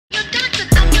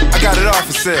got it all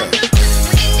for sale.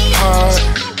 Hard,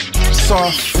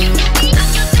 soft.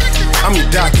 I'm your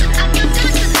doctor.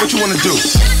 What you wanna do?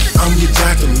 I'm your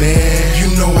doctor, man.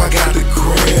 You know I got the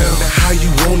grill. How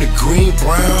you want it? Green,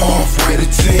 brown, off, white, or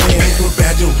tan. Paper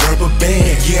bag and rubber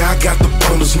band. Yeah, I got the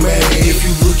bundles made. If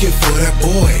you looking for that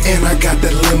boy, and I got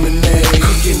that lemonade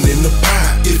cooking in the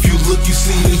pot. If you look, you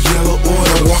see the yellow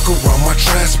oil. Walk around my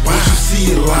trash spot, you see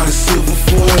a lot of silver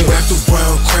foil. Wrapped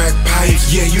around crack pipes.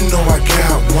 Yeah, you know I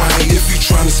got white. If you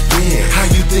tryna spin, how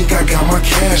you think I got my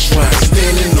cash right?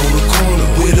 Standing on the corner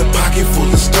with a pocket full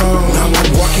of stones. Now I'm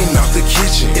walking out the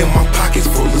kitchen in my